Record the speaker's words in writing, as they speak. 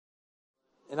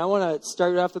And I want to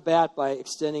start off the bat by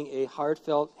extending a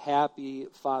heartfelt, happy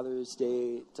Father's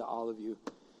Day to all of you.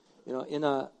 You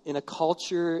know, in a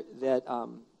culture that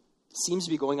seems to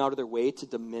be going out of their way to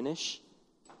diminish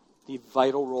the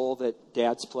vital role that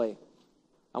dads play,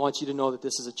 I want you to know that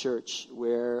this is a church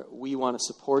where we want to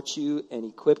support you and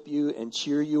equip you and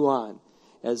cheer you on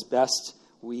as best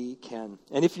we can.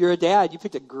 And if you're a dad, you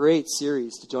picked a great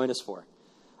series to join us for.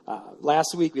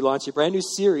 Last week, we launched a brand new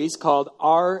series called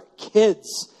Our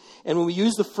Kids. And when we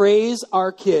use the phrase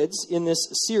Our Kids in this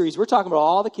series, we're talking about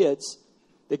all the kids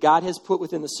that God has put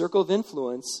within the circle of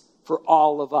influence for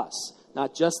all of us.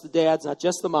 Not just the dads, not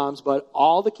just the moms, but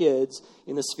all the kids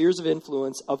in the spheres of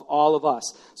influence of all of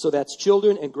us. So that's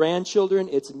children and grandchildren,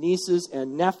 it's nieces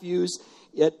and nephews,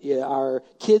 it are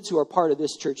kids who are part of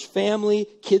this church family,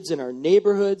 kids in our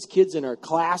neighborhoods, kids in our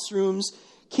classrooms,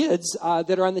 kids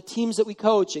that are on the teams that we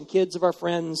coach, and kids of our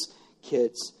friends'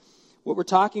 kids. What we're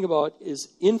talking about is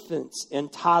infants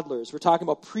and toddlers. We're talking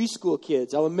about preschool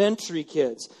kids, elementary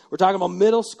kids. We're talking about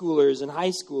middle schoolers and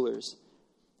high schoolers.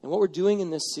 And what we're doing in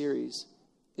this series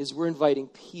is we're inviting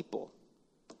people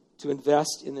to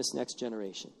invest in this next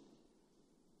generation,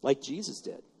 like Jesus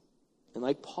did and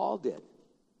like Paul did,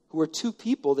 who were two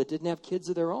people that didn't have kids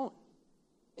of their own.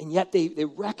 And yet they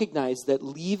recognize that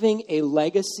leaving a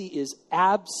legacy is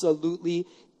absolutely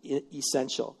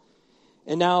essential.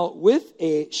 And now, with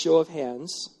a show of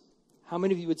hands, how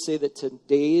many of you would say that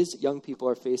today's young people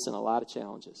are facing a lot of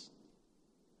challenges?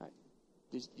 All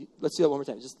right. Let's do that one more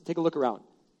time. Just take a look around.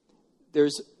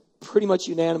 There's pretty much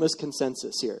unanimous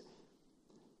consensus here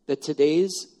that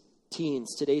today's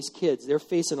teens, today's kids, they're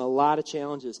facing a lot of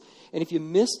challenges. And if you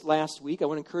missed last week, I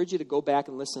want to encourage you to go back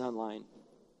and listen online.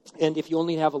 And if you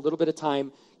only have a little bit of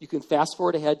time, you can fast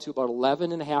forward ahead to about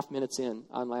 11 and a half minutes in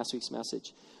on last week's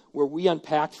message, where we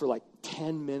unpacked for like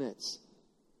 10 minutes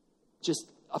just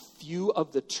a few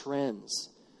of the trends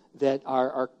that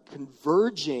are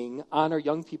converging on our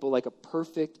young people like a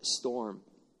perfect storm,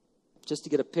 just to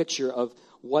get a picture of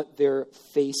what they're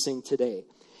facing today.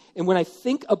 And when I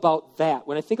think about that,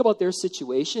 when I think about their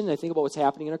situation, and I think about what's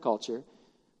happening in our culture,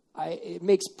 it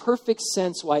makes perfect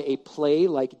sense why a play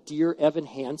like Dear Evan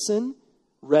Hansen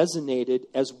resonated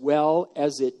as well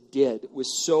as it did with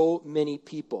so many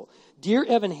people. Dear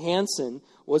Evan Hansen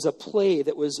was a play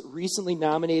that was recently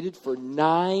nominated for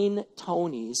 9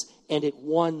 Tonys, and it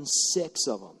won 6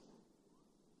 of them.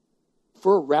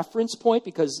 For a reference point,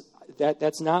 because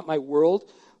that's not my world,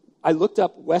 I looked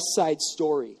up West Side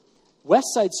Story.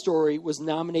 West Side Story was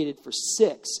nominated for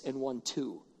 6 and won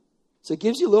 2. So it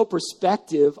gives you a little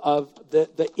perspective of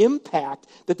the impact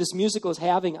that this musical is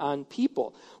having on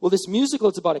people. Well, this musical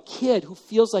is about a kid who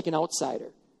feels like an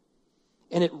outsider.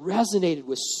 And it resonated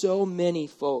with so many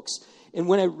folks. And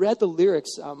when I read the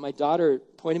lyrics, my daughter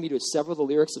pointed me to several of the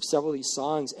lyrics of several of these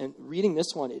songs. And reading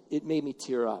this one, it made me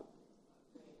tear up.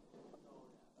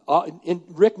 And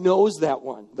Rick knows that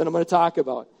one that I'm going to talk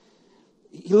about.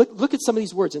 Look at some of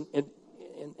these words and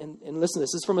listen to this.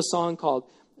 This is from a song called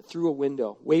Through a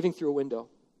Window, Waving Through a Window.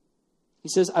 He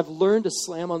says, I've learned to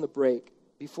slam on the brake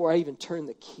before I even turn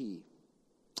the key,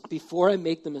 before I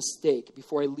make the mistake,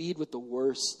 before I lead with the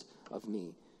worst of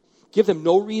me. Give them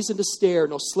no reason to stare,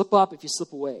 no slip up if you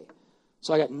slip away.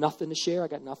 So I got nothing to share, I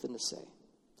got nothing to say.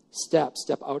 Step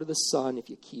out of the sun if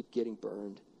you keep getting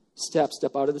burned. Step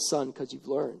out of the sun because you've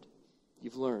learned.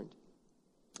 You've learned.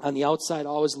 On the outside,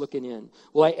 always looking in.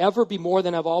 Will I ever be more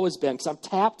than I've always been? Because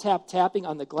I'm tapping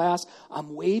on the glass.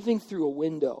 I'm waving through a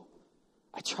window.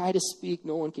 I try to speak,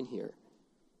 no one can hear.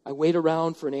 I wait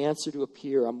around for an answer to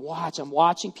appear. I'm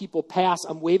watching people pass.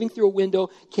 I'm waving through a window.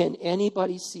 Can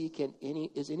anybody see?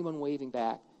 Is anyone waving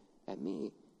back at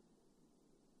me?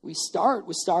 We start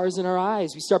with stars in our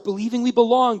eyes. We start believing we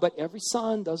belong, but every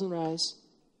sun doesn't rise.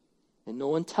 And no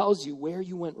one tells you where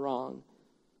you went wrong.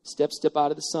 Step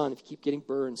out of the sun if you keep getting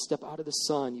burned. Step out of the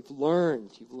sun. You've learned.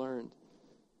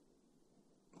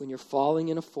 When you're falling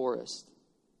in a forest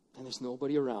and there's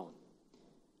nobody around,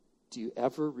 do you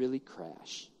ever really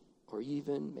crash or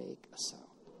even make a sound?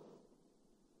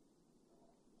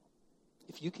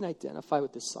 If you can identify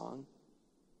with this song,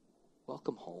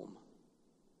 welcome home.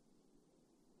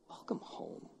 Welcome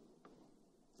home.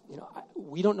 You know,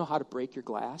 we don't know how to break your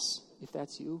glass, if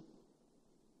that's you.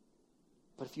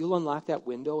 But if you'll unlock that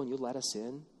window and you'll let us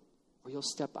in, or you'll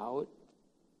step out,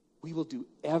 we will do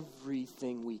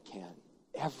everything we can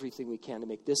to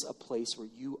make this a place where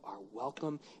you are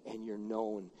welcome and you're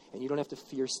known. And you don't have to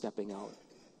fear stepping out,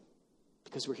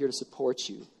 because we're here to support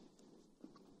you.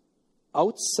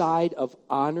 Outside of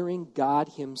honoring God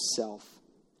himself,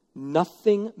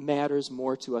 nothing matters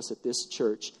more to us at this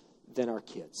church than our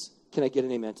kids. Can I get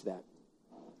an amen to that?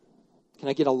 Can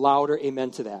I get a louder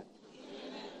amen to that?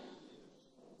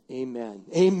 Amen.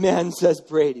 Amen, says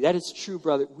Brady. That is true,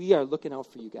 brother. We are looking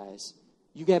out for you guys.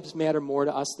 You guys matter more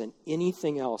to us than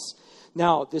anything else.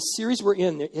 Now, this series we're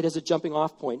in, it has a jumping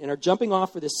off point. And our jumping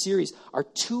off for this series are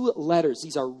 2 letters.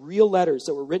 These are real letters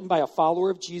that were written by a follower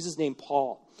of Jesus named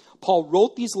Paul. Paul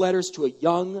wrote these letters to a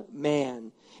young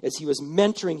man as he was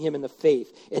mentoring him in the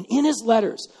faith. And in his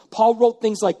letters, Paul wrote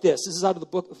things like this. This is out of the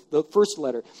book, the first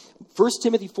letter. 1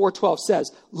 Timothy 4:12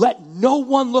 says, "Let no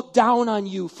one look down on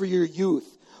you for your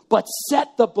youth, but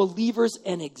set the believers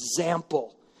an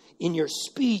example in your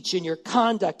speech, in your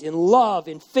conduct, in love,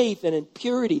 in faith, and in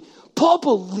purity." Paul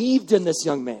believed in this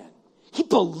young man. He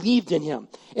believed in him.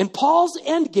 And Paul's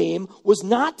end game was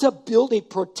not to build a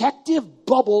protective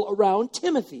bubble around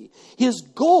Timothy. His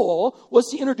goal was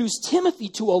to introduce Timothy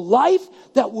to a life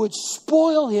that would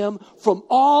spoil him from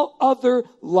all other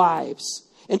lives,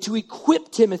 and to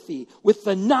equip Timothy with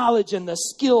the knowledge and the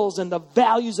skills and the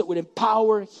values that would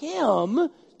empower him,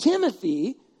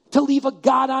 Timothy, to leave a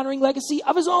God-honoring legacy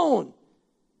of his own.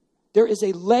 There is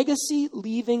a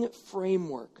legacy-leaving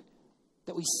framework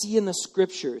that we see in the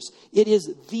scriptures. It is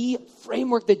the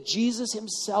framework that Jesus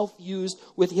himself used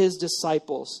with his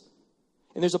disciples.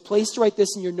 And there's a place to write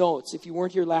this in your notes if you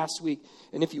weren't here last week.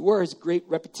 And if you were, it's great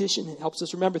repetition. It helps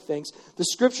us remember things. The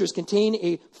scriptures contain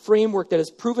a framework that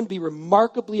has proven to be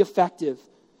remarkably effective.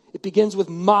 It begins with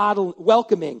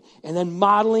welcoming, and then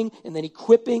modeling, and then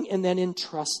equipping, and then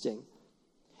entrusting.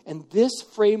 And this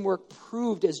framework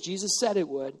proved, as Jesus said it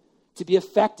would, to be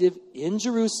effective in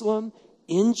Jerusalem,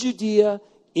 in Judea,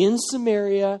 in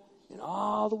Samaria, and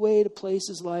all the way to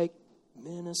places like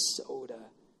Minnesota.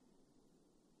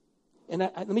 And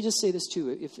let me just say this too.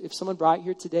 If someone brought you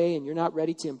here today and you're not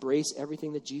ready to embrace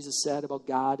everything that Jesus said about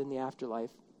God and the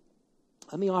afterlife,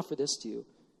 let me offer this to you.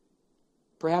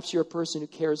 Perhaps you're a person who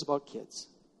cares about kids.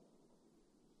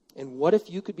 And what if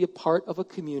you could be a part of a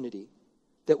community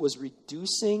that was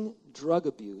reducing drug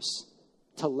abuse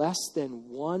to less than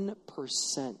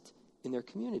 1% in their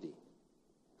community?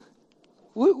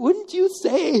 Wouldn't you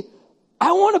say,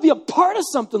 I want to be a part of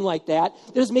something like that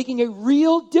is making a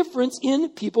real difference in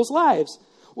people's lives?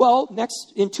 Well,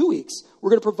 in 2 weeks,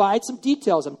 we're going to provide some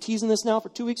details. I'm teasing this now for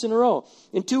 2 weeks in a row.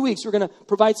 In 2 weeks, we're going to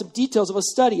provide some details of a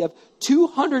study of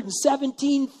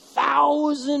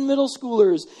 217,000 middle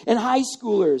schoolers and high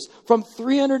schoolers from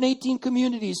 318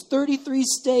 communities, 33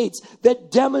 states,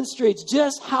 that demonstrates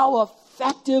just how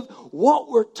effective what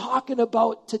we're talking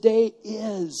about today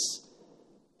is.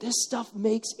 This stuff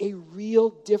makes a real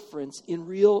difference in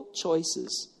real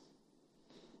choices.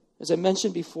 As I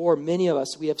mentioned before, many of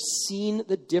us, we have seen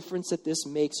the difference that this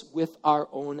makes with our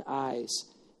own eyes.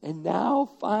 And now,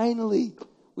 finally,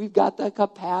 we've got the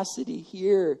capacity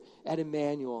here at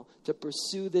Emmanuel to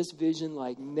pursue this vision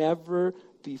like never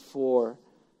before.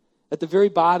 At the very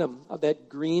bottom of that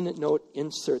green note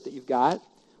insert that you've got,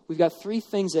 we've got 3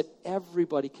 things that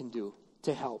everybody can do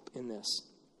to help in this.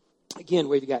 Again,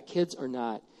 whether you got kids or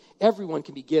not, everyone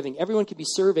can be giving, everyone can be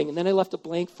serving, and then I left a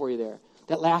blank for you there.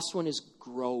 That last one is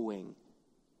growing,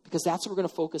 because that's what we're going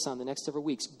to focus on the next several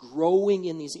weeks, growing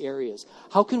in these areas.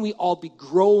 How can we all be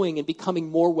growing and becoming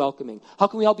more welcoming? How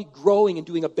can we all be growing and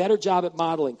doing a better job at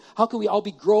modeling? How can we all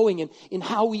be growing in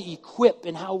how we equip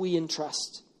and how we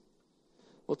entrust?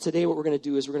 Well, today what we're going to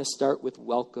do is we're going to start with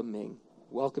welcoming.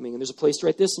 Welcoming, and there's a place to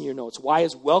write this in your notes. Why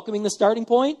is welcoming the starting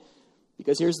point?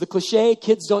 Because here's the cliche: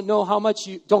 kids don't care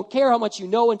how much you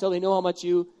know until they know how much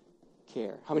you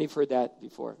care. How many have heard that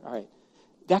before? All right.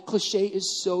 That cliche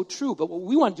is so true. But what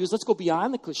we want to do is let's go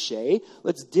beyond the cliche.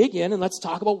 Let's dig in and let's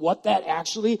talk about what that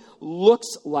actually looks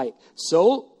like.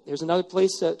 So there's another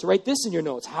place to write this in your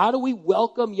notes. How do we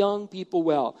welcome young people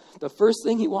well? The first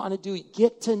thing you want to do,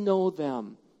 get to know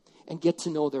them and get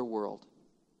to know their world.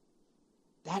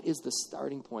 That is the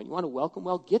starting point. You want to welcome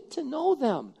well, get to know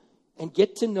them and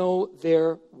get to know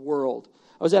their world.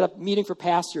 I was at a meeting for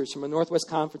pastors from a Northwest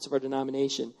Conference of our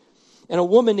denomination. And a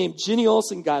woman named Jenny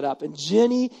Olson got up. And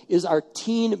Jenny is our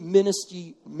teen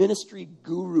ministry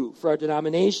guru for our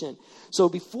denomination. So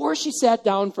before she sat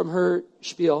down from her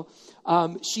spiel,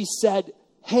 she said,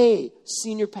 hey,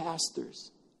 senior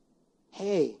pastors,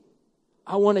 hey,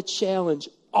 I want to challenge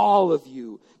all of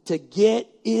you to get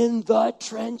in the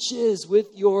trenches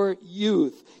with your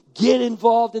youth. Get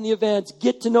involved in the events.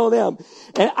 Get to know them.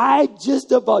 And I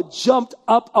just about jumped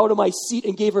up out of my seat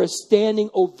and gave her a standing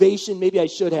ovation. Maybe I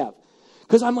should have.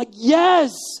 Because I'm like,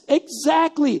 yes,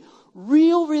 exactly.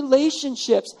 Real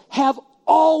relationships have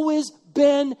always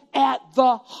been at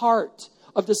the heart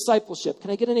of discipleship. Can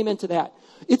I get an amen to that?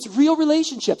 It's real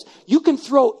relationships. You can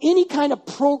throw any kind of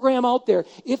program out there.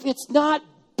 If it's not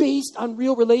based on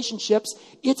real relationships,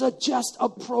 it's just a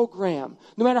program.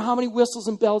 No matter how many whistles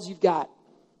and bells you've got.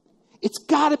 It's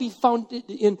got to be founded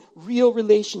in real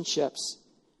relationships.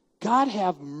 God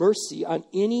have mercy on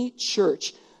any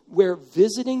church where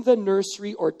visiting the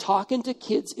nursery or talking to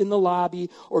kids in the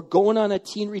lobby or going on a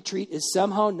teen retreat is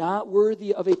somehow not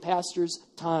worthy of a pastor's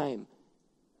time.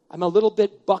 I'm a little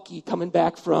bit bucky coming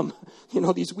back from,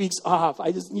 these weeks off.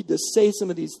 I just need to say some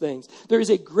of these things. There is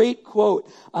a great quote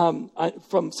from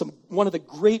one of the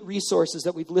great resources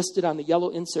that we've listed on the yellow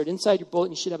insert. Inside your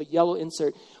bulletin, you should have a yellow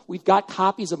insert. We've got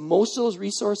copies of most of those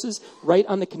resources right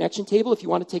on the connection table if you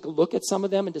want to take a look at some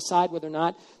of them and decide whether or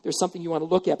not there's something you want to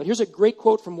look at. But here's a great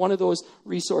quote from one of those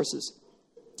resources.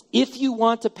 If you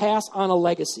want to pass on a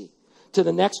legacy to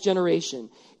the next generation,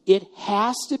 it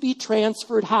has to be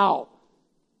transferred how?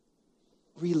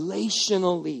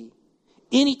 Relationally.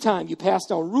 Anytime you pass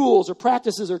down rules or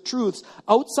practices or truths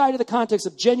outside of the context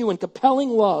of genuine, compelling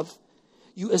love,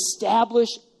 you establish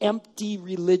empty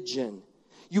religion.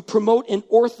 You promote an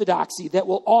orthodoxy that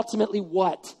will ultimately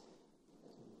what?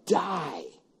 Die.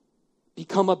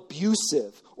 Become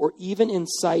abusive or even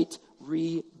incite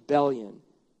rebellion.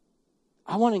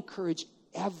 I want to encourage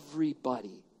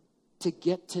everybody to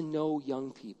get to know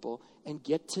young people and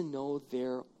get to know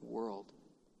their world.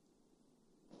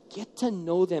 Get to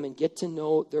know them and get to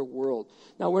know their world.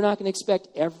 Now, we're not going to expect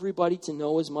everybody to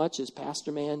know as much as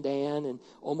Pastor Mandan and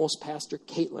almost Pastor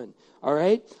Caitlin, all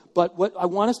right? But what I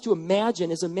want us to imagine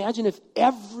if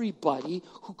everybody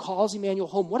who calls Emmanuel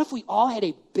home, what if we all had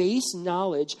a base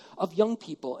knowledge of young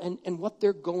people and what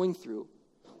they're going through?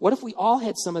 What if we all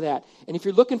had some of that? And if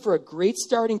you're looking for a great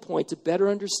starting point to better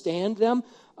understand them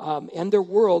and their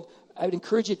world, I would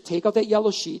encourage you to take out that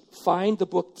yellow sheet, find the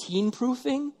book Teen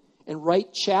Proofing, and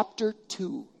write chapter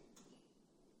 2.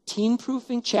 Teen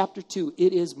Proofing, chapter 2.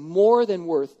 It is more than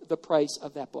worth the price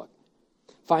of that book.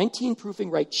 Find Teen Proofing,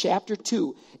 write chapter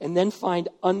 2, and then find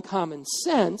Uncommon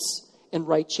Sense and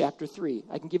write chapter 3.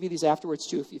 I can give you these afterwards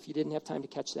too if you didn't have time to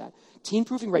catch that. Teen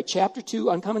Proofing, write chapter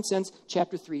 2, Uncommon Sense,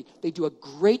 chapter 3. They do a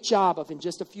great job of, in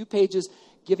just a few pages,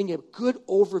 giving a good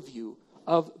overview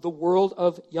of the world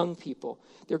of young people.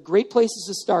 They're great places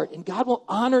to start, and God will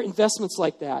honor investments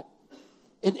like that.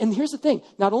 And here's the thing,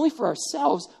 not only for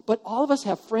ourselves, but all of us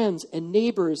have friends and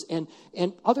neighbors and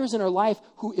others in our life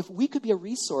who, if we could be a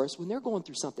resource when they're going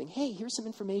through something, hey, here's some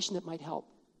information that might help.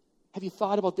 Have you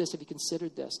thought about this? Have you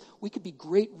considered this? We could be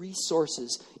great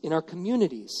resources in our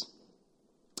communities.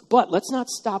 But let's not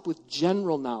stop with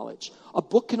general knowledge. A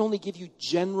book can only give you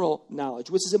general knowledge,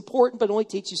 which is important, but only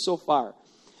takes you so far.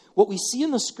 What we see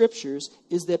in the scriptures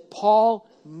is that Paul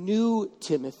knew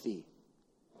Timothy.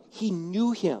 He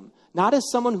knew him. Not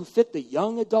as someone who fit the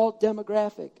young adult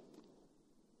demographic.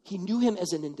 He knew him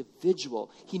as an individual.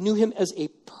 He knew him as a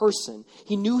person.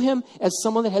 He knew him as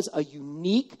someone that has a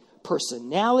unique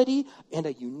personality and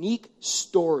a unique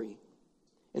story.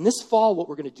 And this fall, what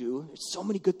we're going to do, there's so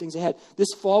many good things ahead.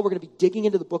 This fall, we're going to be digging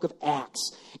into the book of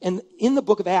Acts. And in the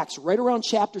book of Acts, right around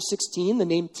chapter 16, the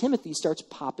name Timothy starts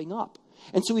popping up.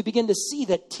 And so we begin to see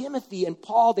that Timothy and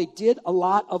Paul, they did a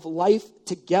lot of life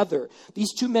together.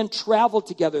 These two men traveled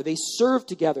together. They served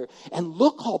together. And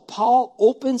look how Paul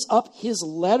opens up his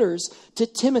letters to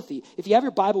Timothy. If you have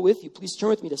your Bible with you, please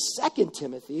turn with me to 2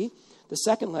 Timothy, the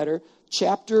second letter,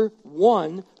 chapter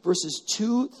 1, verses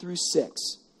 2 through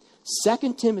 6.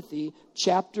 2 Timothy,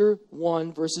 chapter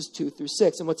 1, verses 2 through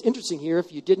 6. And what's interesting here,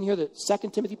 if you didn't hear the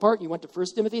 2 Timothy part and you went to 1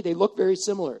 Timothy, they look very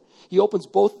similar. He opens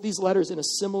both of these letters in a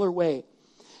similar way.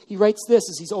 He writes this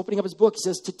as he's opening up his book. He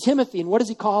says, to Timothy, and what does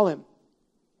he call him?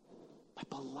 My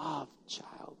beloved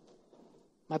child.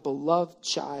 My beloved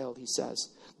child, he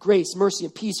says. Grace, mercy,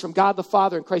 and peace from God the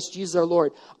Father and Christ Jesus our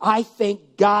Lord. I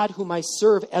thank God whom I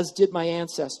serve as did my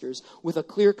ancestors with a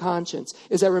clear conscience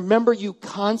as I remember you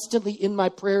constantly in my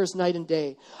prayers night and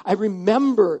day. I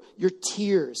remember your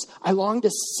tears. I long to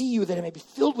see you that I may be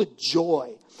filled with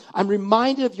joy. I'm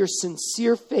reminded of your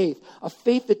sincere faith, a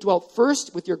faith that dwelt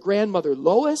first with your grandmother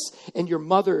Lois and your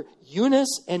mother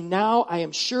Eunice, and now I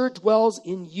am sure dwells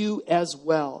in you as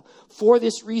well. For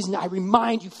this reason, I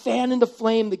remind you, fan into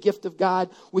flame the gift of God,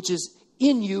 which is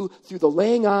in you through the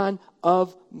laying on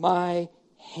of my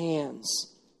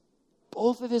hands.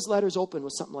 Both of his letters open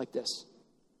with something like this,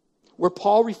 where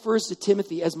Paul refers to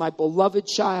Timothy as my beloved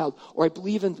child, or I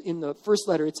believe in the first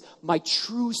letter, it's my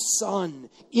true son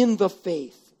in the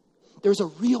faith. There's a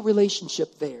real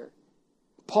relationship there.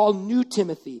 Paul knew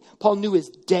Timothy. Paul knew his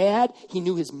dad. He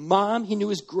knew his mom. He knew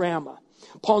his grandma.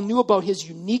 Paul knew about his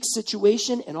unique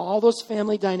situation and all those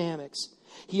family dynamics.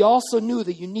 He also knew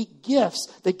the unique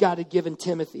gifts that God had given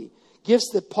Timothy. Gifts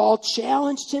that Paul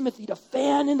challenged Timothy to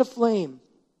fan into flame.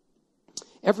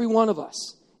 Every one of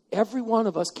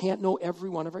us can't know every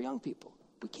one of our young people.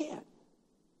 We can't.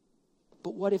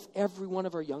 But what if every one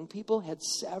of our young people had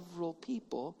several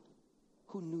people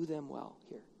who knew them well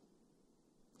here?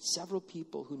 Several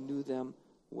people who knew them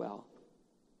well.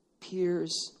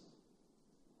 Peers,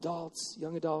 adults,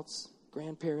 young adults,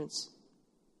 grandparents.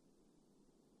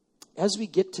 As we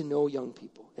get to know young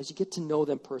people, as you get to know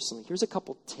them personally, here's a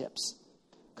couple tips.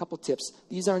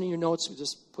 These aren't in your notes. We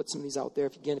just put some of these out there.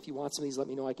 If you want some of these, let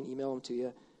me know. I can email them to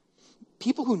you.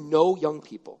 People who know young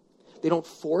people, they don't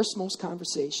force most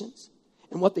conversations.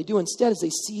 And what they do instead is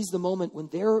they seize the moment when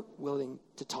they're willing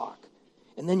to talk.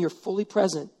 And then you're fully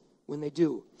present when they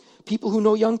do. People who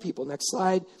know young people, next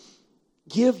slide,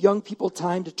 give young people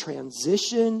time to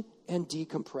transition and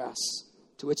decompress.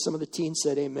 To which some of the teens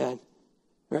said amen.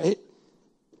 Right?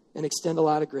 And extend a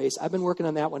lot of grace. I've been working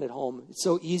on that one at home. It's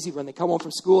so easy when they come home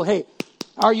from school. Hey,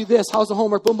 how are you this? How's the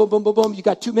homework? Boom, boom, boom, boom, boom. You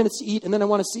got 2 minutes to eat, and then I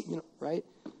want to see, right?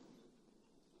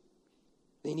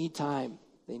 They need time.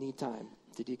 They need time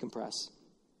to decompress.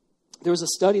 There was a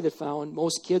study that found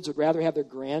most kids would rather have their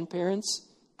grandparents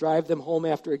drive them home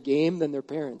after a game than their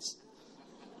parents.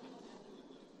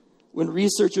 When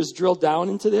researchers drilled down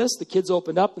into this, the kids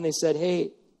opened up and they said,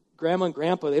 hey, Grandma and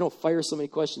Grandpa, they don't fire so many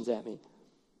questions at me.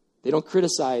 They don't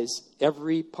criticize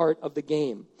every part of the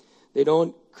game. They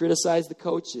don't criticize the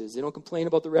coaches. They don't complain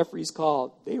about the referee's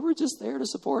call. They were just there to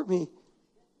support me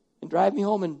and drive me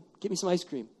home and get me some ice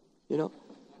cream, All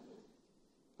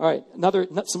right,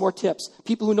 some more tips.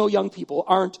 People who know young people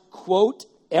aren't, quote,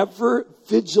 ever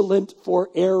vigilant for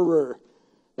error.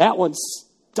 That one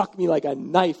stuck me like a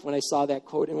knife when I saw that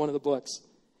quote in one of the books.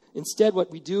 Instead, what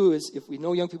we do is, if we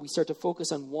know young people, we start to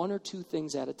focus on one or two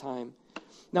things at a time.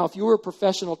 Now, if you were a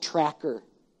professional tracker,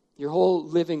 your whole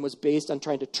living was based on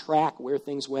trying to track where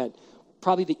things went.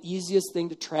 Probably the easiest thing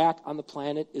to track on the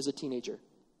planet is a teenager,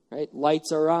 right?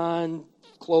 Lights are on,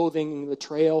 clothing, the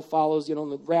trail follows,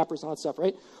 the wrappers and all that stuff,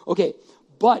 right? Okay,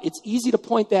 but it's easy to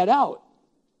point that out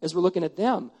as we're looking at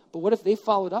them. But what if they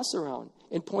followed us around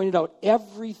and pointed out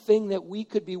everything that we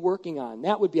could be working on?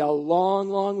 That would be a long,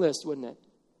 long list, wouldn't it?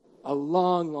 A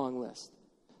long, long list.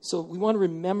 So we want to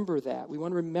remember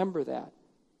that.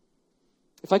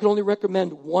 If I could only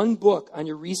recommend one book on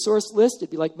your resource list, it'd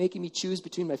be like making me choose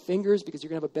between my fingers because you're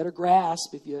going to have a better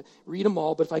grasp if you read them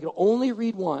all. But if I could only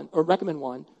read one or recommend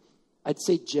one, I'd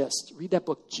say Gist. Read that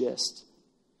book, Gist.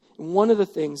 And one of the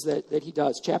things that he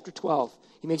does, chapter 12,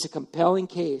 he makes a compelling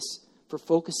case for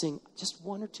focusing just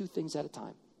one or two things at a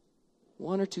time.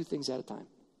 One or two things at a time.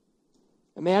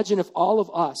 Imagine if all of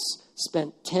us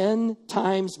spent 10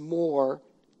 times more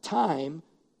time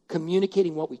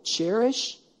communicating what we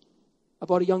cherish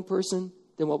about a young person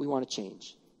than what we want to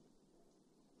change.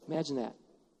 Imagine that.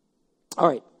 All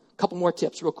right, a couple more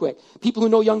tips real quick. People who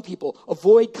know young people,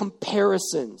 avoid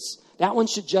comparisons. That one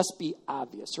should just be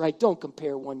obvious, right? Don't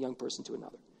compare one young person to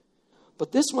another.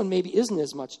 But this one maybe isn't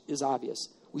as much as obvious.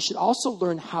 We should also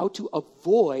learn how to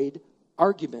avoid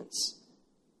arguments.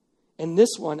 And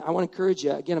this one, I want to encourage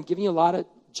you. Again, I'm giving you a lot of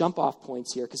jump-off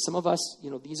points here because some of us,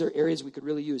 these are areas we could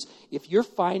really use. If you're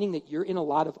finding that you're in a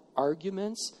lot of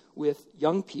arguments with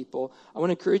young people, I want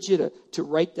to encourage you to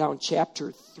write down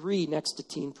chapter 3 next to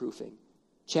teen proofing.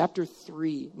 Chapter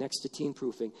 3 next to teen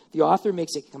proofing. The author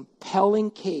makes a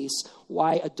compelling case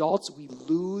why adults, we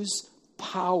lose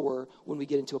power when we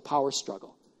get into a power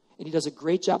struggle. And he does a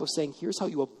great job of saying, here's how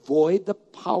you avoid the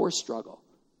power struggle,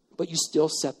 but you still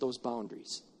set those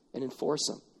boundaries and enforce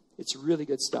them. It's really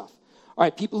good stuff. All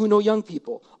right, people who know young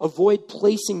people, avoid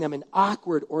placing them in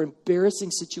awkward or embarrassing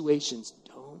situations.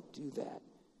 Don't do that.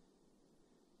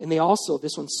 And they also,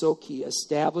 this one's so key,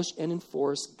 establish and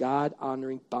enforce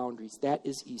God-honoring boundaries. That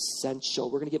is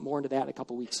essential. We're going to get more into that in a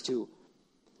couple weeks too.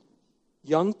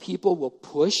 Young people will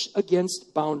push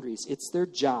against boundaries. It's their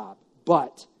job.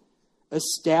 But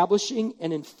establishing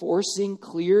and enforcing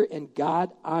clear and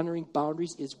God-honoring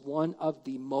boundaries is one of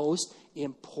the most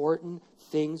important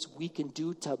things we can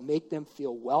do to make them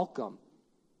feel welcome.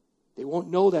 They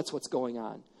won't know that's what's going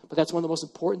on. But that's one of the most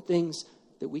important things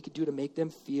that we could do to make them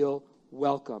feel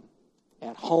welcome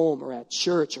at home or at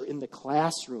church or in the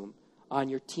classroom on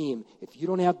your team. If you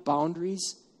don't have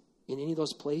boundaries in any of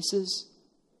those places,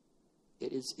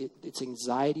 it's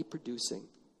anxiety producing.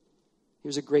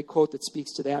 Here's a great quote that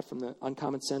speaks to that from the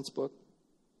Uncommon Sense book.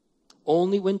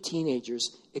 Only when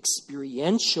teenagers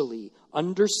experientially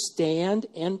understand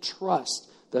and trust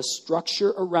the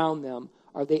structure around them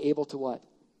are they able to what?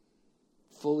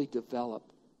 Fully develop.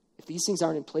 If these things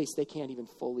aren't in place, they can't even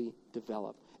fully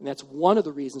develop. And that's one of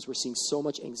the reasons we're seeing so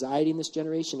much anxiety in this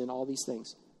generation and all these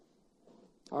things.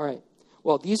 All right.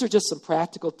 Well, these are just some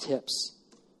practical tips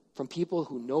from people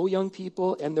who know young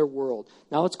people and their world.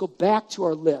 Now let's go back to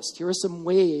our list. Here are some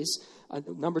ways,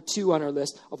 number 2 on our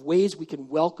list, of ways we can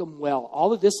welcome well.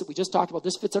 All of this that we just talked about,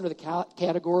 this fits under the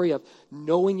category of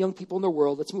knowing young people in their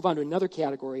world. Let's move on to another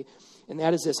category, and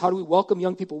that is this. How do we welcome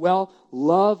young people well?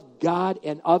 Love God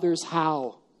and others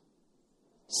how?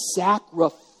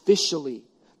 Sacrificially.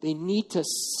 They need to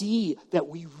see that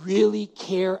we really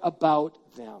care about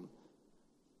them.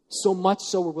 So much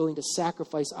so we're willing to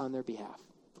sacrifice on their behalf.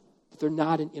 That they're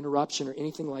not an interruption or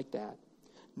anything like that.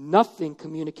 Nothing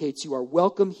communicates you are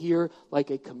welcome here like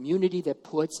a community that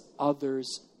puts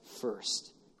others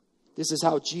first. This is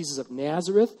how Jesus of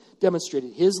Nazareth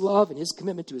demonstrated his love and his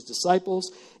commitment to his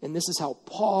disciples. And this is how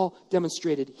Paul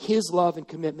demonstrated his love and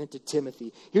commitment to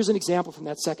Timothy. Here's an example from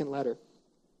that second letter.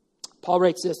 Paul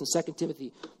writes this in 2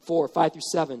 Timothy 4, 5 through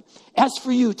 7. As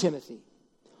for you, Timothy,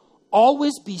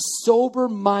 always be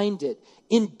sober-minded,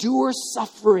 endure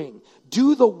suffering,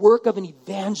 do the work of an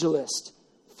evangelist,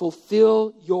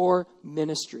 fulfill your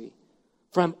ministry.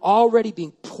 For I'm already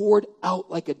being poured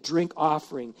out like a drink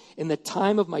offering, and the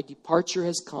time of my departure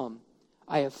has come.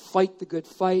 I have fought the good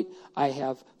fight, I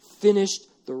have finished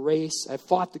the race, I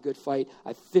fought the good fight,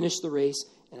 I finished the race,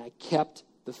 and I kept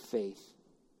the faith.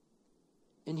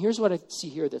 And here's what I see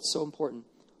here that's so important.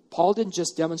 Paul didn't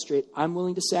just demonstrate, I'm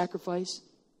willing to sacrifice.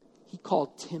 He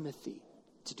called Timothy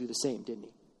to do the same, didn't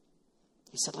he?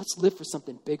 He said, let's live for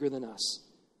something bigger than us.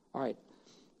 All right.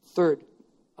 Third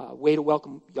way to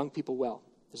welcome young people well.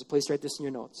 There's a place to write this in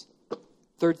your notes.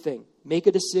 Third thing, make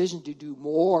a decision to do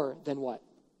more than what?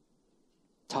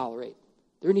 Tolerate.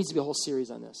 There needs to be a whole series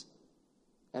on this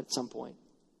at some point.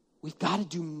 We've got to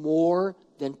do more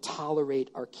than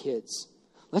tolerate our kids.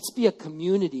 Let's be a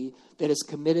community that is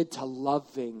committed to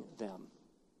loving them.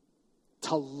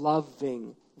 To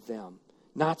loving them.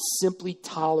 Not simply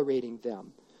tolerating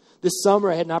them. This summer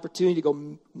I had an opportunity to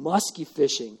go muskie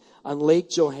fishing on Lake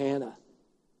Johanna.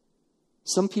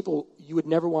 Some people, you would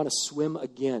never want to swim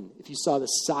again if you saw the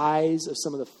size of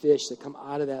some of the fish that come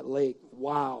out of that lake.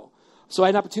 Wow. So I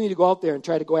had an opportunity to go out there and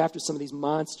try to go after some of these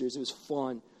monsters. It was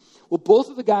fun. Well, both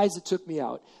of the guys that took me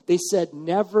out, they said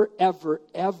never, ever,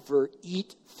 ever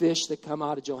eat fish that come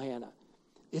out of Johanna.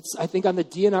 It's, I think, on the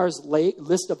DNR's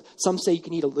list of, some say you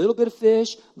can eat a little bit of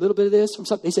fish, a little bit of this from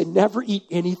something. They say never eat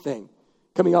anything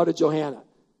coming out of Johanna.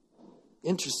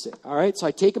 Interesting. All right, so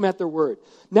I take them at their word.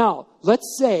 Now,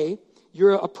 let's say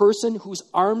you're a person who's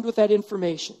armed with that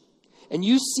information, and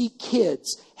you see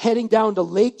kids heading down to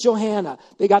Lake Johanna.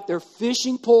 They got their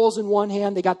fishing poles in one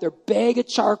hand. They got their bag of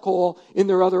charcoal in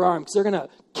their other arm because they're going to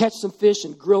catch some fish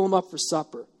and grill them up for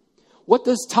supper. What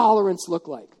does tolerance look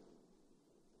like?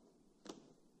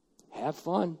 Have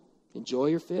fun. Enjoy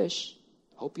your fish.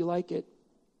 Hope you like it.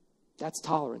 That's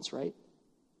tolerance, right?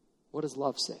 What does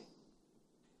love say?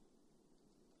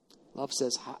 Love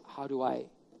says, how do I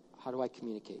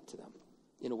communicate to them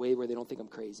in a way where they don't think I'm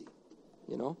crazy?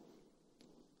 You know?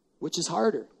 Which is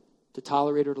harder, to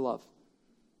tolerate or to love?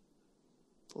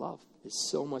 Love is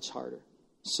so much harder.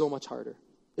 So much harder.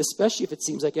 Especially if it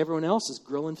seems like everyone else is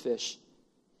grilling fish.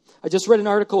 I just read an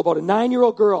article about a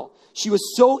 9-year-old girl. She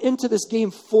was so into this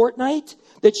game Fortnite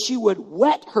that she would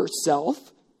wet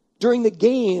herself during the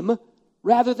game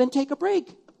rather than take a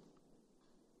break.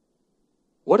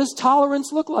 What does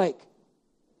tolerance look like?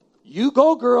 You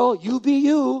go, girl. You be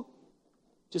you.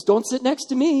 Just don't sit next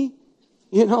to me.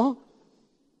 You know?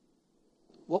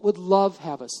 What would love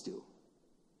have us do?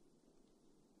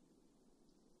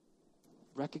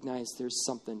 Recognize there's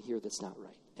something here that's not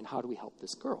right. And how do we help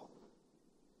this girl?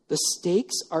 The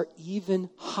stakes are even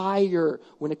higher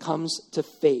when it comes to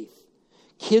faith.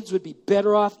 Kids would be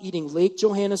better off eating Lake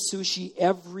Johanna sushi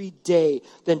every day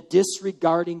than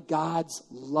disregarding God's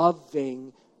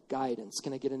loving guidance.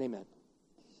 Can I get an amen?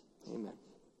 Amen.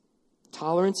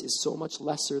 Tolerance is so much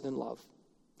lesser than love.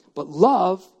 But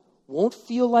love won't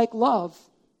feel like love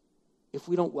if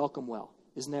we don't welcome well.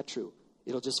 Isn't that true?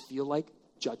 It'll just feel like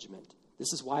judgment.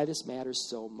 This is why this matters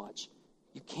so much.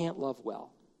 You can't love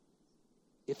well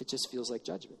if it just feels like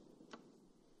judgment.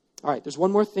 All right, there's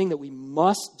one more thing that we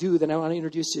must do, then I want to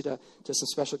introduce you to some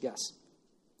special guests.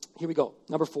 Here we go.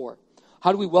 Number 4.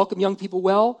 How do we welcome young people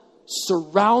well?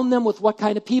 Surround them with what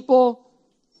kind of people?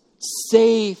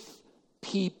 Safe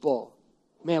people.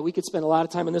 Man, we could spend a lot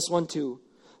of time on this one too.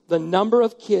 The number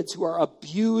of kids who are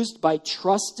abused by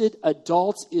trusted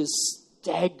adults is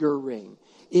staggering.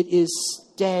 It is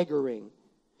staggering.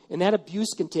 And that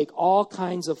abuse can take all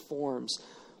kinds of forms.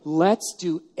 Let's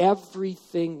do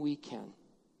everything we can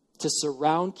to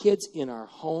surround kids in our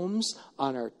homes,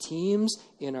 on our teams,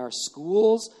 in our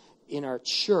schools, in our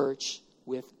church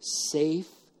with safe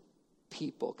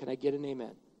people. Can I get an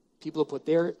amen? People who put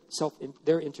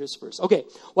their interests first. Okay,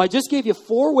 well, I just gave you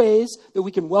 4 ways that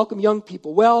we can welcome young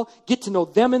people well, get to know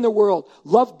them in their world,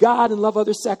 love God and love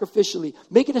others sacrificially,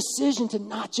 make a decision to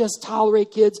not just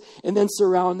tolerate kids, and then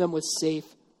surround them with safe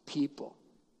people.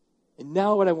 And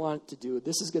now what I want to do,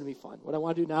 this is going to be fun. What I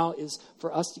want to do now is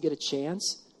for us to get a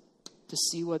chance to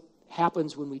see what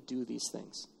happens when we do these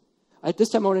things. At this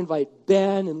time, I want to invite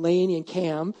Ben and Lainey and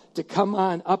Cam to come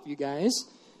on up, you guys.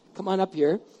 Come on up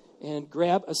here and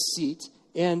grab a seat.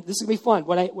 And this is going to be fun.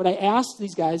 What I asked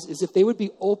these guys is if they would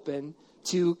be open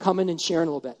to coming and sharing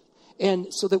a little bit. And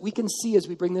so that we can see as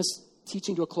we bring this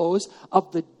teaching to a close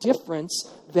of the difference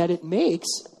that it makes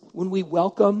when we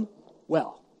welcome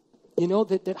well. You know,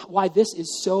 that why this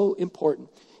is so important.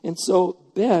 And so,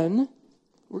 Ben,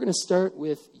 we're going to start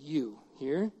with you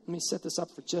here. Let me set this up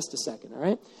for just a second, all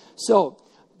right? So,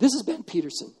 this is Ben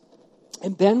Peterson.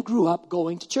 And Ben grew up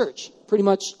going to church pretty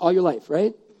much all your life,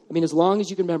 right? I mean, as long as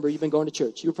you can remember, you've been going to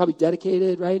church. You were probably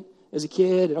dedicated, right, as a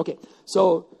kid. Okay,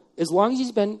 so as long as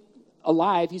he's been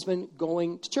alive, he's been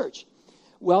going to church.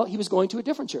 Well, he was going to a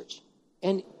different church.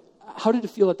 And how did it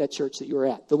feel at that church that you were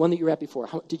at, the one that you were at before?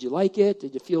 Did you like it?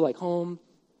 Did you feel like home?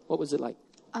 What was it like?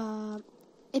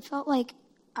 It felt like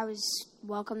I was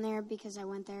welcome there because I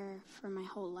went there for my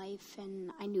whole life,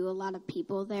 and I knew a lot of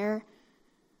people there.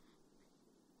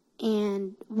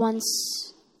 And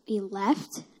once we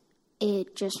left,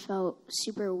 it just felt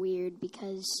super weird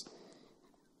because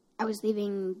I was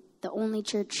leaving the only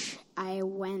church I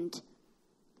went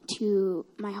to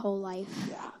my whole life.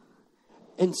 Yeah.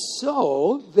 And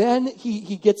so then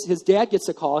his dad gets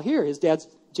a call here. His dad's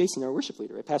Jason, our worship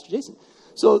leader, right? Pastor Jason.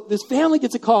 So this family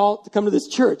gets a call to come to this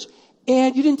church.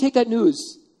 And you didn't take that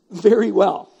news very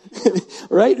well,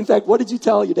 right? In fact, what did you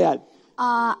tell your dad?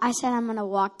 I said I'm going to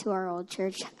walk to our old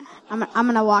church. I'm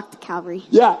going to walk to Calvary.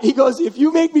 Yeah, he goes, if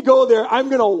you make me go there, I'm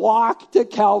going to walk to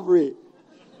Calvary.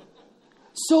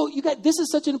 So this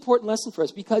is such an important lesson for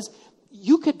us because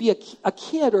you could be a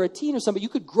kid or a teen or somebody. You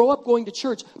could grow up going to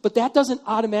church, but that doesn't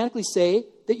automatically say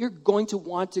that you're going to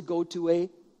want to go to a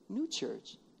new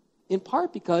church. In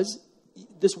part because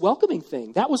this welcoming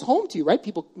thing, that was home to you, right?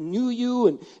 People knew you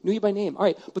and knew you by name. All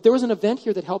right, but there was an event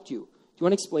here that helped you. Do you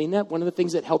want to explain that? One of the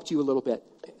things that helped you a little bit.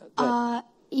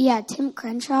 Yeah, Tim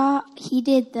Crenshaw, he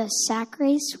did the sack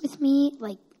race with me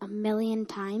like a million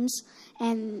times.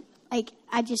 And like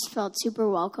I just felt super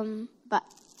welcome. But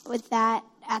with that,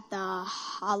 at the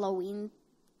Halloween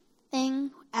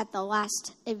thing, at the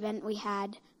last event we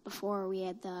had before we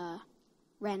had the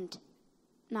rent,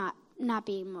 not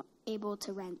being able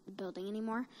to rent the building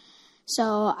anymore.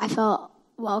 So I felt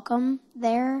welcome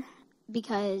there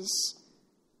because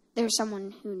there's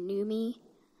someone who knew me,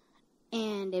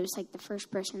 and it was like the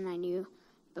first person I knew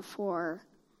before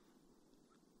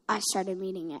I started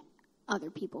meeting other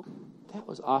people. That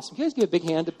was awesome. You guys give a big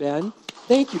hand to Ben.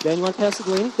 Thank you, Ben. You want to pass it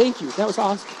to Lainey? Thank you. That was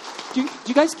awesome. Do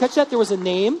you guys catch that? There was a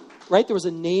name, right? There was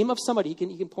a name of somebody. You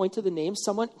can point to the name.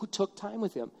 Someone who took time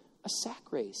with him. A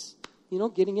sack race. You know,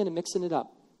 getting in and mixing it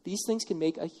up. These things can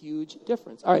make a huge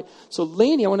difference. All right, so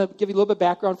Lainey, I want to give you a little bit of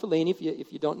background for Lainey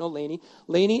if you don't know Lainey.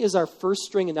 Lainey is our first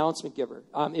string announcement giver.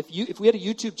 If we had a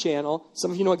YouTube channel, some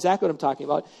of you know exactly what I'm talking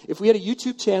about. If we had a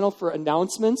YouTube channel for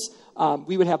announcements,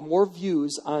 we would have more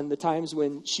views on the times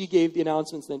when she gave the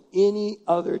announcements than any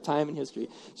other time in history.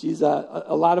 She's a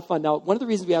lot of fun. Now, one of the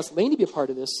reasons we asked Lainey to be a part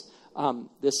of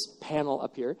this panel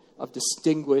up here of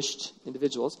distinguished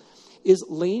individuals is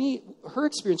Lainey, her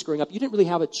experience growing up, you didn't really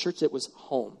have a church that was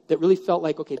home, that really felt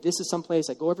like, okay, this is someplace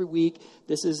I go every week,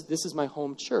 this is my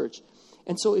home church.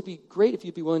 And so it'd be great if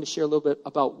you'd be willing to share a little bit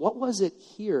about what was it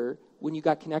here when you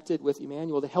got connected with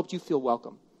Emmanuel that helped you feel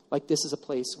welcome? Like this is a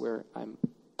place where I'm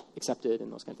accepted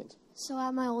and those kind of things. So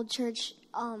at my old church,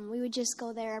 we would just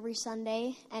go there every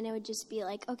Sunday, and it would just be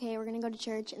like, okay, we're going to go to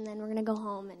church, and then we're going to go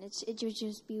home, and it would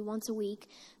just be once a week.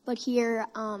 But here,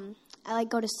 I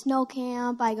go to snow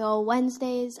camp. I go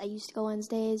Wednesdays. I used to go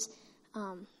Wednesdays. Those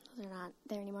are not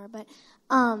there anymore, but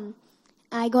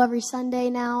I go every Sunday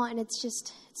now, and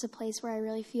it's a place where I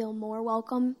really feel more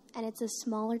welcome, and it's a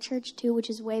smaller church too, which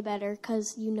is way better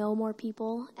because you know more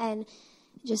people. And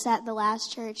just at the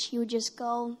last church, you would just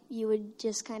go, you would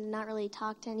just kind of not really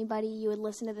talk to anybody, you would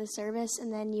listen to the service,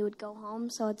 and then you would go home.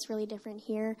 So it's really different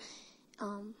here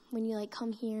when you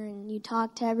come here and you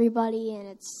talk to everybody, and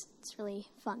it's really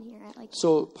fun here.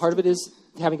 So part of it is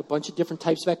having a bunch of different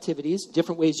types of activities,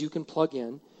 different ways you can plug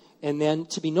in, and then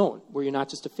to be known, where you're not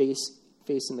just a face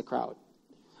in the crowd.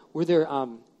 Were there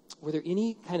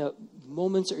any kind of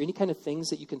moments or any kind of things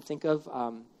that you can think of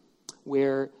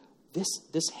where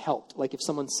this helped? Like if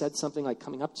someone said something like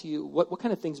coming up to you, what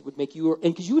kind of things would make you,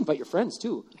 and because you invite your friends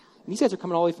too, And these guys are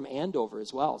coming all the way from Andover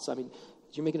as well. So, I mean,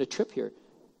 you're making a trip here.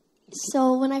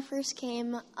 So when I first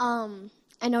came,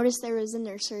 I noticed there was a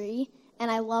nursery,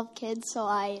 and I love kids, so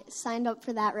I signed up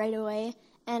for that right away.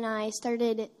 And I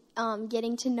started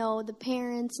getting to know the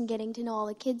parents and getting to know all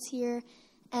the kids here.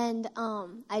 And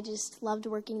I just loved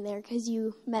working there because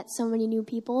you met so many new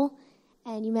people,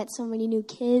 and you met so many new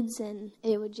kids, and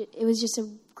it was just a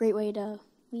great way to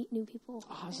meet new people.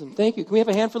 Awesome. Thank you. Can we have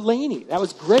a hand for Lainey? That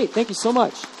was great. Thank you so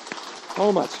much.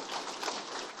 So much.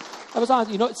 That was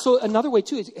awesome. You know, so another way,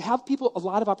 too, is have people a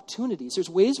lot of opportunities. There's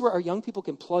ways where our young people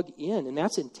can plug in, and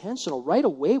that's intentional. Right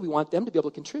away, we want them to be able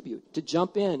to contribute, to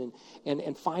jump in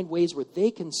and find ways where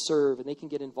they can serve and they can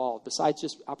get involved, besides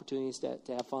just opportunities to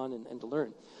have fun and to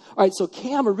learn. All right, so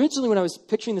Cam, originally when I was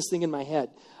picturing this thing in my head,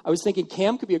 I was thinking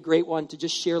Cam could be a great one to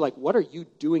just share, like, what are you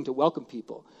doing to welcome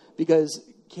people? Because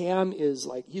Cam is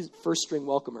like, he's first-string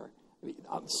welcomer. I mean,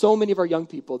 so many of our young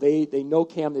people, they know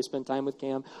Cam, they spend time with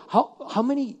Cam. How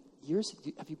many years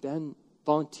have you been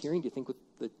volunteering, do you think,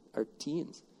 with our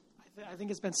teens? I think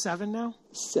it's been 7 now.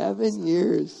 7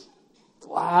 years.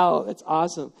 Wow, that's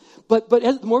awesome. But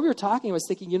the more we were talking, I was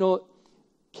thinking, you know,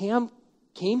 Cam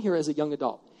came here as a young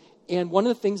adult. And one of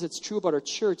the things that's true about our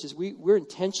church is we're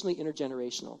intentionally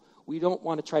intergenerational. We don't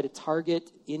want to try to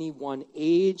target any one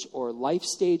age or life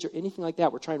stage or anything like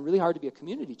that. We're trying really hard to be a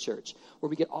community church where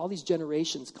we get all these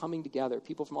generations coming together,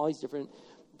 people from all these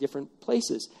different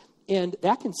places. And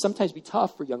that can sometimes be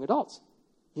tough for young adults,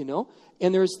 you know.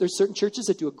 And there's certain churches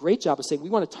that do a great job of saying, we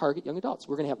want to target young adults.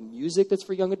 We're going to have music that's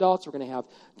for young adults. We're going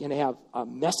to have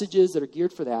messages that are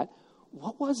geared for that.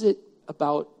 What was it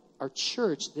about our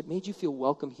church that made you feel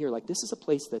welcome here? Like, this is a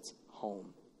place that's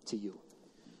home to you.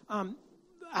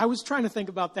 I was trying to think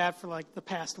about that for like the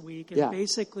past week, and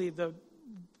basically the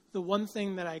one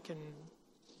thing that I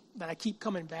keep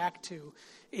coming back to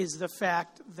is the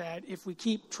fact that if we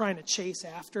keep trying to chase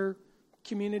after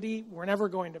community, we're never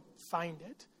going to find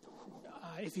it.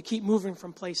 If you keep moving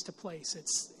from place to place,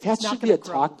 it's that not should be a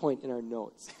talk point in our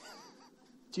notes.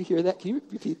 Do you hear that? Can you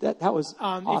repeat that? That was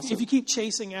awesome. If you keep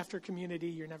chasing after community,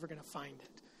 you're never going to find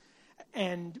it.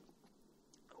 And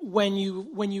when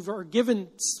you are given,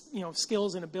 you know,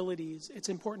 skills and abilities, it's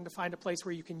important to find a place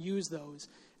where you can use those.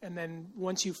 And then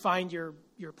once you find your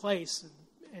place,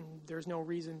 and there's no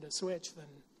reason to switch, then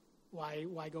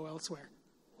why go elsewhere?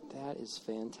 That is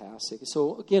fantastic.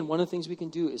 So again, one of the things we can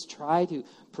do is try to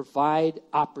provide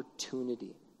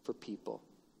opportunity for people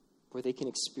where they can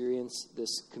experience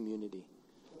this community.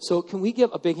 So can we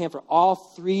give a big hand for all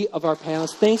 3 of our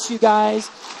panelists? Thanks, you guys.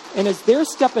 And as they're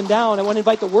stepping down, I want to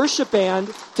invite the worship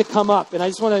band to come up. And I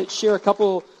just want to share a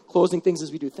couple closing things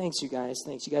as we do. Thanks, you guys.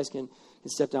 Thanks. You guys can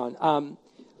step down.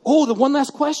 The one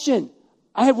last question.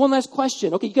 I had one last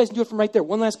question. Okay, you guys can do it from right there.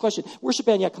 One last question. Worship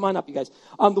band, yeah, come on up, you guys.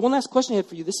 The one last question I had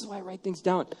for you, this is why I write things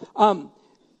down. And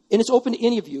it's open to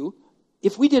any of you.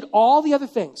 If we did all the other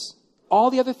things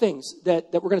that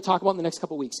we're going to talk about in the next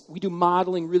couple of weeks, we do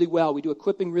modeling really well, we do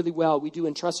equipping really well, we do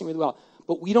entrusting really well,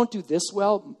 but we don't do this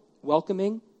well,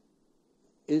 welcoming,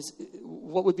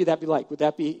 what would that be like? Would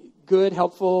that be good,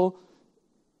 helpful?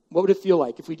 What would it feel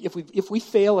like? If we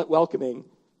fail at welcoming,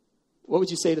 what would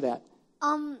you say to that?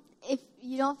 If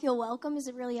you don't feel welcome, is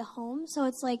it really a home? So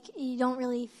it's like you don't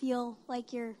really feel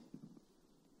like you're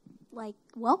like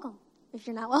welcome if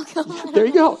you're not welcome. There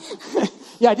you go.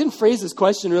 Yeah, I didn't phrase this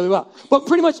question really well. But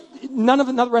pretty much none of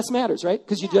the rest matters, right?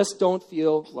 Because you just don't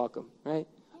feel welcome, right?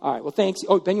 All right, well, thanks.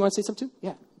 Oh, Ben, you want to say something too?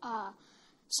 Yeah.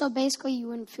 So basically you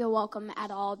wouldn't feel welcome at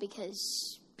all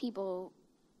because people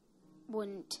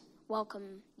wouldn't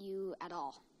welcome you at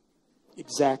all.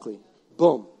 Exactly.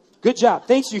 Boom. Good job.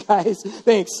 Thanks, you guys.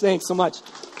 Thanks so much.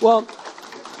 Well,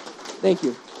 thank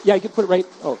you. Yeah, you can put it right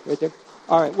there.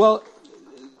 All right. Well,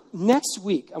 next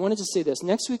week, I wanted to say this.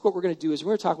 Next week, what we're going to do is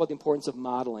we're going to talk about the importance of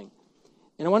modeling.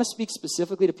 And I want to speak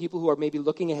specifically to people who are maybe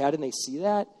looking ahead and they see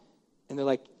that, and they're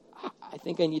like, I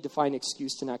think I need to find an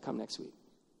excuse to not come next week.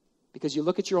 Because you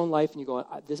look at your own life and you go,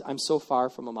 I'm so far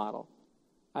from a model.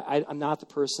 I'm not the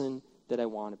person that I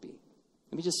want to be.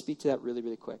 Let me just speak to that really,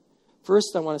 really quick.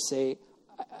 First, I want to say,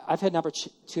 I've had an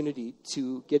opportunity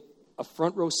to get a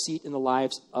front row seat in the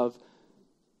lives of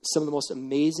some of the most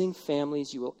amazing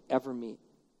families you will ever meet.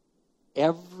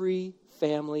 Every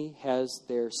family has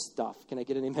their stuff. Can I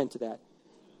get an amen to that?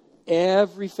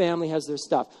 Every family has their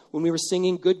stuff. When we were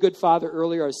singing Good, Good Father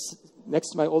earlier, I was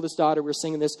next to my oldest daughter, we were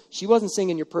singing this. She wasn't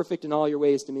singing You're Perfect in All Your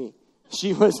Ways to me.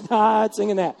 She was not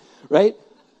singing that, right?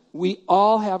 We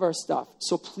all have our stuff.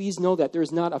 So please know that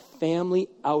there's not a family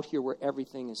out here where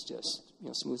everything is just,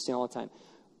 smooth sailing all the time.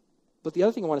 But the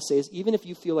other thing I want to say is, even if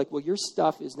you feel like, well, your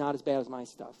stuff is not as bad as my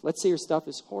stuff. Let's say your stuff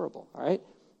is horrible, all right?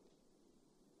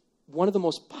 one of the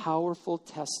most powerful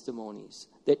testimonies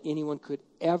that anyone could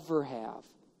ever have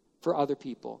for other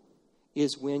people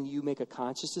is when you make a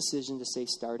conscious decision to say,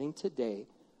 starting today,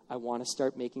 I want to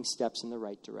start making steps in the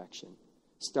right direction.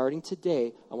 Starting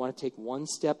today, I want to take one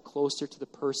step closer to the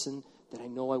person that I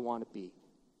know I want to be.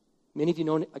 Many of you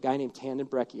know a guy named Tandon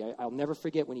Brecky. I'll never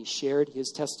forget when he shared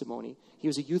his testimony. He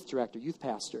was a youth director, youth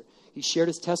pastor. He shared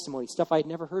his testimony, stuff I had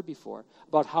never heard before,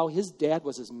 about how his dad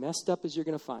was as messed up as you're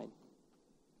going to find.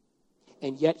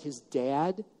 And yet his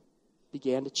dad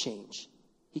began to change.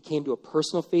 He came to a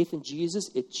personal faith in Jesus.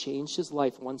 It changed his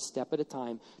life one step at a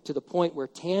time, to the point where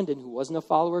Tandon, who wasn't a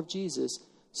follower of Jesus,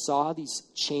 saw these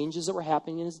changes that were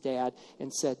happening in his dad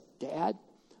and said, Dad,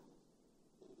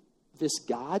 this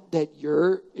God that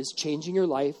is changing your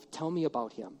life, tell me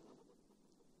about him.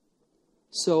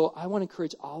 So I want to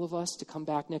encourage all of us to come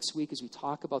back next week as we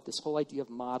talk about this whole idea of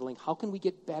modeling. How can we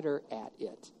get better at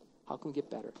it? How can we get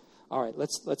better? All right,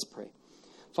 let's pray.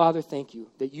 Father, thank you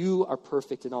that you are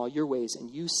perfect in all your ways, and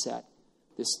you set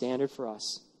this standard for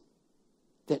us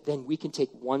that then we can take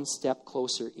one step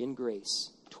closer in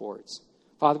grace towards.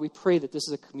 Father, we pray that this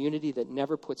is a community that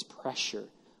never puts pressure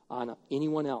on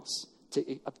anyone else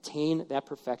to obtain that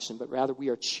perfection, but rather we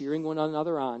are cheering one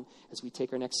another on as we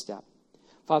take our next step.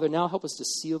 Father, now help us to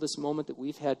seal this moment that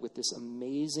we've had with this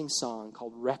amazing song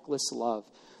called Reckless Love,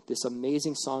 this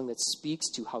amazing song that speaks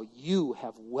to how you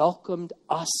have welcomed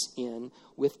us in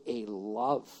with a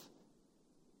love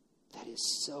that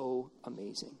is so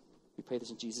amazing. We pray this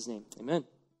in Jesus' name. Amen.